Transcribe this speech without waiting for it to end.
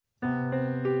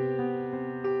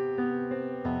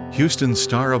Houston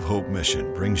Star of Hope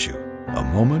Mission brings you a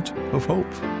moment of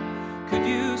hope. Could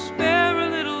you spare a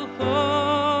little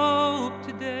hope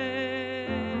today?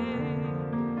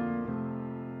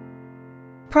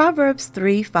 Proverbs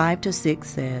 3:5-6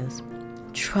 says,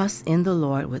 "Trust in the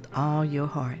Lord with all your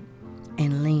heart,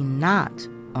 and lean not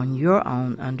on your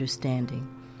own understanding.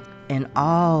 In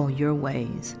all your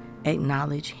ways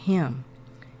acknowledge Him,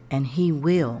 and He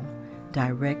will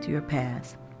direct your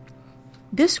paths."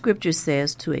 This scripture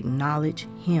says to acknowledge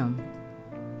Him,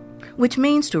 which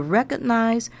means to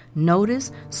recognize,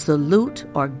 notice, salute,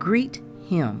 or greet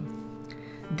Him.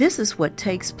 This is what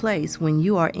takes place when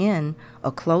you are in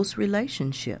a close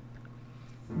relationship.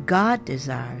 God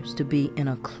desires to be in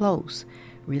a close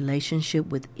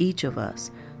relationship with each of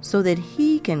us so that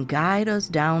He can guide us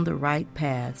down the right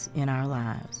paths in our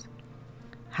lives.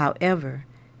 However,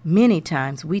 many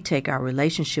times we take our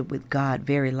relationship with God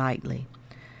very lightly.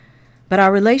 But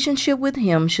our relationship with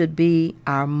Him should be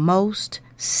our most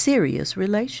serious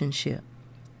relationship.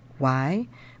 Why?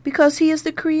 Because He is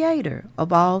the creator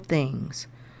of all things.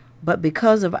 But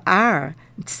because of our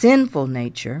sinful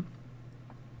nature,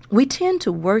 we tend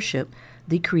to worship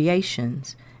the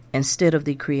creations instead of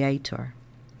the Creator.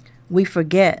 We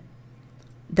forget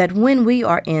that when we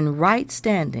are in right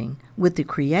standing with the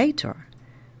Creator,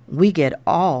 we get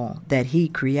all that He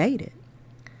created.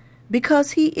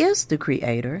 Because He is the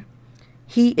Creator,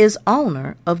 He is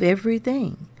owner of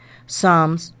everything.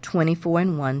 Psalms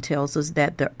 24:1 tells us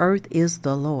that the earth is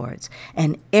the Lord's,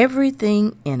 and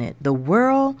everything in it, the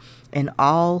world and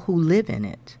all who live in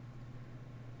it.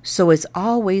 So it's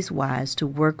always wise to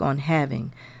work on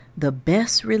having the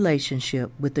best relationship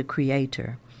with the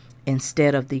Creator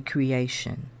instead of the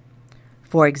creation.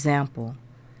 For example,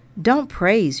 don't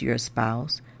praise your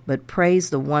spouse, but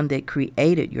praise the one that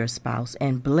created your spouse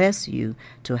and bless you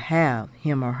to have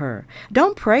him or her.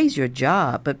 Don't praise your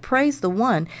job, but praise the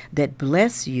one that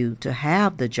bless you to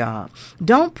have the job.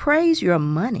 Don't praise your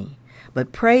money,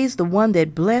 but praise the one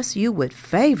that bless you with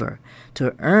favor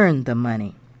to earn the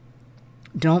money.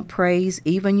 Don't praise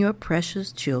even your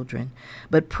precious children,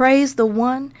 but praise the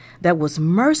one that was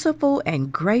merciful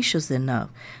and gracious enough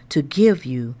to give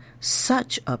you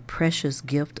such a precious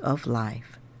gift of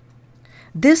life.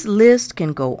 This list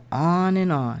can go on,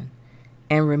 and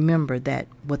remember that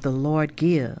what the Lord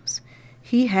gives,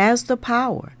 He has the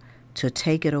power to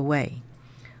take it away.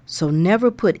 So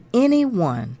never put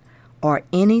anyone or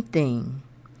anything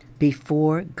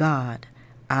before God,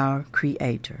 our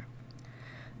Creator.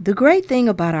 The great thing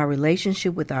about our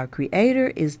relationship with our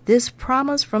Creator is this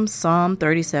promise from Psalm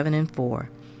 37:4,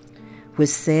 which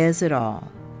says it all.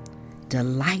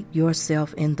 Delight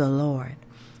yourself in the Lord,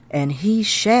 and He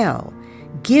shall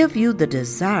give you the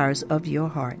desires of your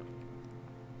heart.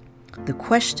 The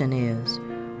question is,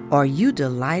 are you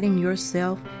delighting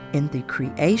yourself in the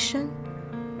creation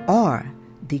or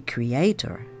the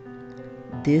Creator?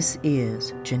 This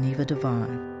is Geneva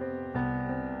Devon.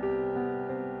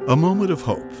 A Moment of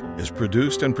Hope is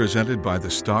produced and presented by the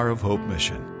Star of Hope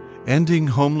Mission, ending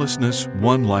homelessness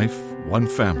one life, one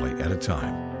family at a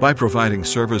time, by providing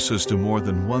services to more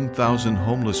than 1,000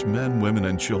 homeless men, women,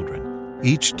 and children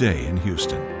each day in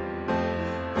Houston.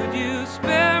 Could you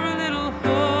spare a little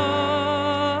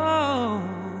hope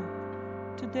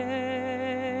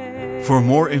today? For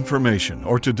more information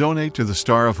or to donate to the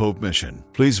Star of Hope Mission,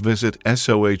 please visit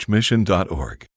sohmission.org.